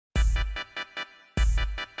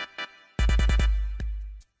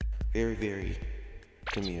very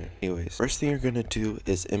demure. Anyways, first thing you're gonna do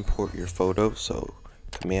is import your photo. So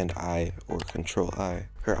Command I or Control I.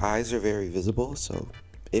 Her eyes are very visible, so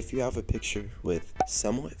if you have a picture with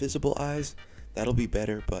somewhat visible eyes, that'll be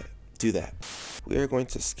better, but do that. We are going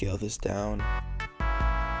to scale this down.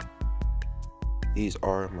 These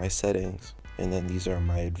are my settings, and then these are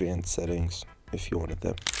my advanced settings if you wanted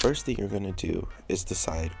them. First thing you're gonna do is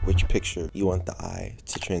decide which picture you want the eye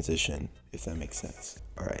to transition, if that makes sense.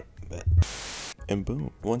 Alright, bet. And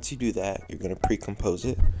boom. Once you do that, you're gonna pre-compose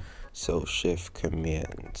it. So Shift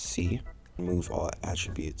Command C, move all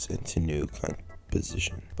attributes into new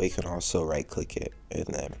composition. But you can also right click it and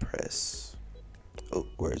then press, oh,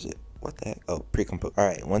 where is it? What the heck? Oh, pre-compose.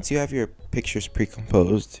 Alright, once you have your pictures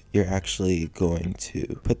pre-composed, you're actually going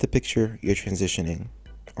to put the picture you're transitioning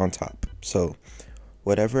on top. So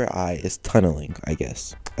whatever eye is tunneling, I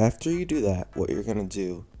guess. After you do that, what you're gonna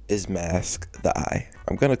do is mask the eye.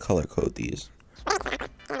 I'm gonna color code these.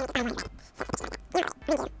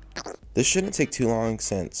 This shouldn't take too long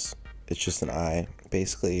since it's just an eye.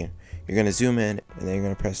 Basically, you're gonna zoom in and then you're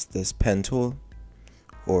gonna press this pen tool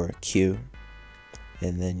or Q,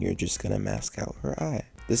 and then you're just gonna mask out her eye.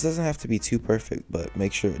 This doesn't have to be too perfect, but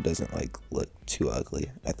make sure it doesn't like look too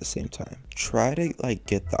ugly at the same time. Try to like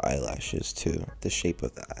get the eyelashes to the shape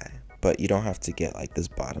of the eye, but you don't have to get like this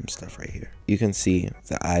bottom stuff right here. You can see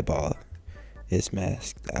the eyeball is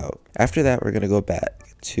masked out. After that, we're gonna go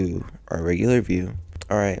back to our regular view.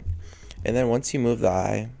 Alright, and then once you move the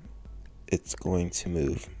eye, it's going to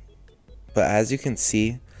move. But as you can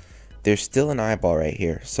see, there's still an eyeball right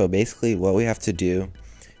here. So basically what we have to do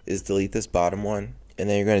is delete this bottom one, and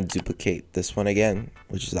then you're going to duplicate this one again,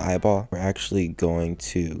 which is the eyeball. We're actually going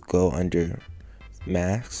to go under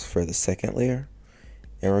masks for the second layer,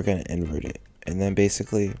 and we're going to invert it. And then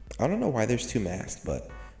basically, I don't know why there's two masks, but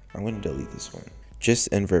I'm going to delete this one. Just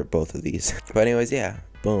invert both of these. But anyways, yeah,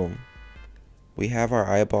 boom. We have our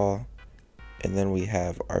eyeball, and then we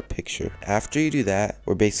have our picture. After you do that,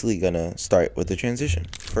 we're basically gonna start with the transition.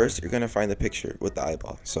 First, you're gonna find the picture with the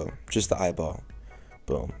eyeball. So just the eyeball,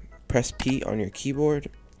 boom. Press P on your keyboard,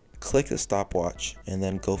 click the stopwatch, and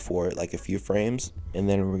then go for it like a few frames. And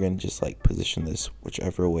then we're gonna just like position this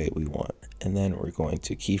whichever way we want. And then we're going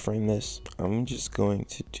to keyframe this. I'm just going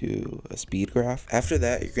to do a speed graph. After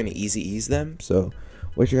that, you're gonna easy ease them. So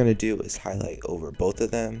what you're gonna do is highlight over both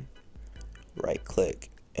of them, right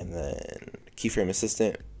click, and then keyframe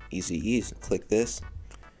assistant, easy ease, click this,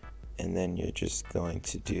 and then you're just going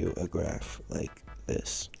to do a graph like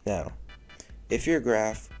this. Now, if your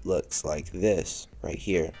graph looks like this right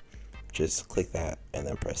here, just click that and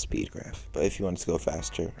then press speed graph. But if you want it to go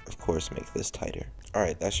faster, of course, make this tighter.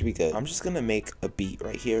 Alright, that should be good. I'm just gonna make a beat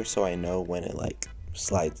right here so I know when it like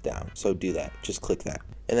slides down. So do that, just click that.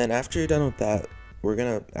 And then after you're done with that, we're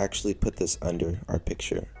gonna actually put this under our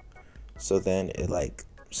picture. So then it like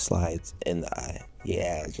slides in the eye.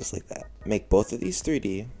 Yeah, just like that. Make both of these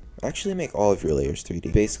 3D. Actually make all of your layers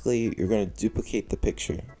 3D. Basically, you're going to duplicate the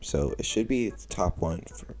picture. So it should be the top one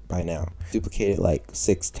by now. Duplicate it like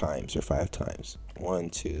 6 times or 5 times. 1,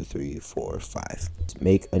 2, 3, 4, 5.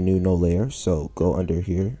 Make a new null layer. So go under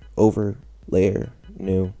here, over layer,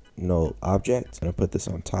 new null object. I'm going to put this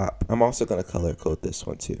on top. I'm also going to color code this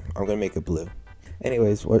one too. I'm going to make it blue.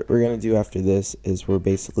 Anyways, what we're going to do after this is we're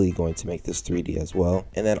basically going to make this 3D as well.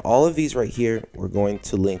 And then all of these right here, we're going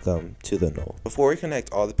to link them to the null. Before we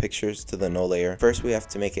connect all the pictures to the null layer, first we have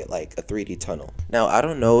to make it like a 3D tunnel. Now, I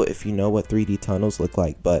don't know if you know what 3D tunnels look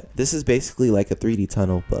like, but this is basically like a 3D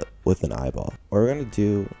tunnel, but with an eyeball. What we're going to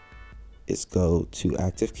do is go to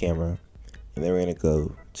active camera, and then we're going to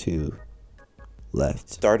go to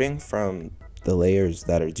left. Starting from the layers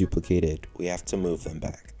that are duplicated, we have to move them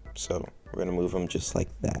back. So we're going to move them just like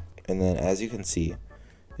that. And then as you can see,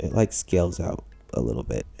 it like scales out a little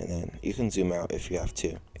bit. And then you can zoom out if you have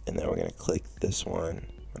to. And then we're going to click this one.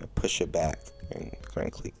 I'm going to push it back. And going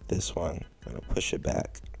to click this one. I'm going to push it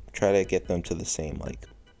back. Try to get them to the same, like,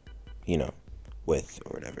 you know, width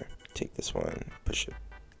or whatever. Take this one, push it.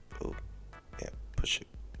 Oh, yeah, push it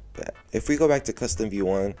back. If we go back to custom view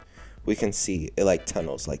 1, we can see it like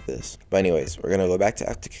tunnels like this. But anyways, we're gonna go back to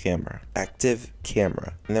active camera,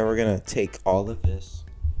 and then we're gonna take all of this,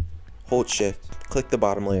 hold shift, click the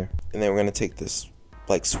bottom layer, and then we're gonna take this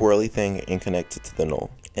like swirly thing and connect it to the null.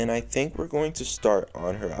 And I think we're going to start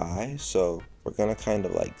on her eye, so we're gonna kind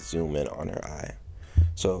of like zoom in on her eye.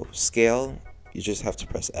 So scale, you just have to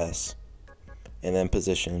press S, and then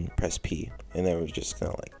position, press P, and then we're just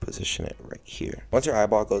gonna like position it right here. Once our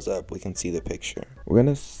eyeball goes up, we can see the picture. We're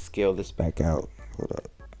gonna scale this back out.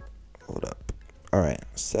 Hold up. All right,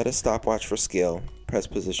 set a stopwatch for scale, press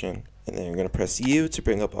position, And then you're going to press U to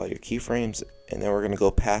bring up all your keyframes. And then we're going to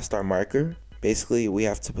go past our marker. Basically, we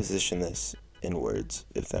have to position this inwards,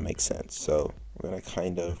 if that makes sense. So we're going to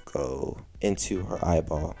kind of go into her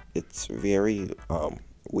eyeball. It's very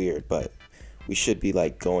weird, but we should be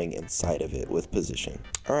like going inside of it with position.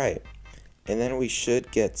 All right. And then we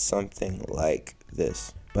should get something like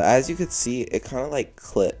this. But as you can see, it kind of like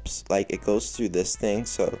clips, like it goes through this thing.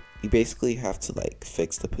 So you basically have to like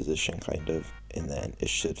fix the position kind of, and then it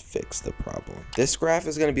should fix the problem. This graph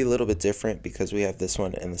is going to be a little bit different because we have this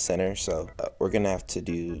one in the center. So we're going to have to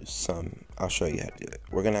do I'll show you how to do it.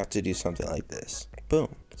 We're going to have to do something like this.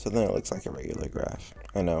 Boom. So then it looks like a regular graph.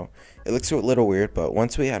 I know it looks a little weird, but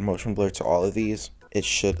once we add motion blur to all of these, it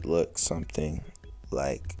should look something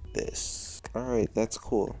like this. Alright, that's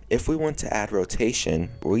cool. If we want to add rotation,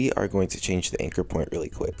 we are going to change the anchor point really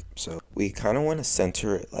quick. So we kind of want to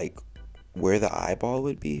center it like where the eyeball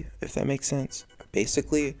would be, if that makes sense.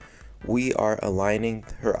 Basically, we are aligning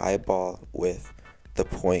her eyeball with the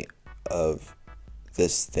point of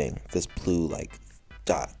this thing, this blue like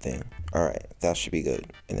dot thing. Alright, that should be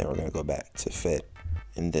good. And then we're going to go back to fit.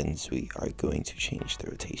 And then we are going to change the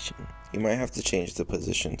rotation. You might have to change the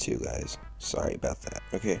position too, guys. Sorry about that.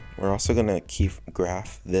 Okay, we're also gonna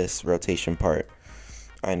graph this rotation part.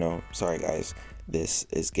 I know, sorry guys. This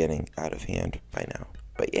is getting out of hand by now.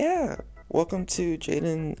 But yeah, welcome to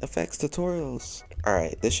Jaden Effects Tutorials.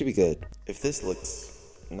 Alright, this should be good. If this looks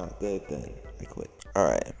not good, then I quit.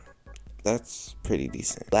 Alright, that's pretty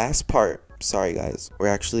decent. Last part, sorry guys. We're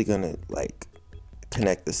actually gonna like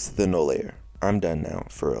connect this to the null layer. I'm done now,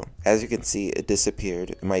 for real. As you can see, it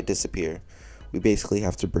disappeared. It might disappear. We basically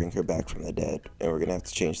have to bring her back from the dead, and we're gonna have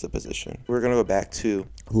to change the position. We're gonna go back to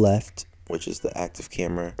left, which is the active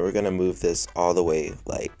camera. We're gonna move this all the way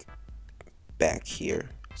like back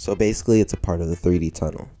here. So basically it's a part of the 3D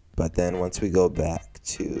tunnel. But then once we go back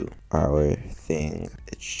to our thing,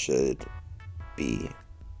 it should be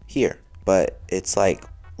here. But it's like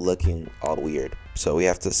looking all weird. So we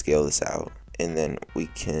have to scale this out. And then we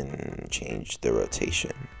can change the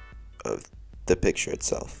rotation of the picture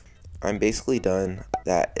itself. I'm basically done.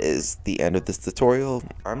 That is the end of this tutorial.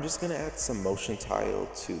 I'm just gonna add some motion tile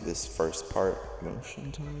to this first part.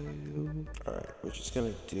 Motion tile. Alright, we're just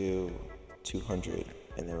gonna do 200,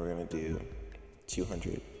 and then we're gonna do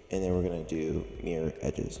 200, and then we're gonna do mirror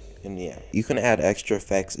edges. And yeah, you can add extra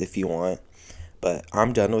effects if you want, but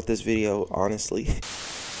I'm done with this video, honestly.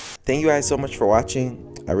 Thank you guys so much for watching.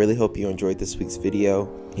 I really hope you enjoyed this week's video.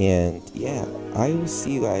 And yeah, I will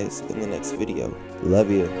see you guys in the next video.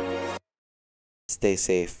 Love you. Stay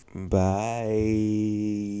safe. Bye.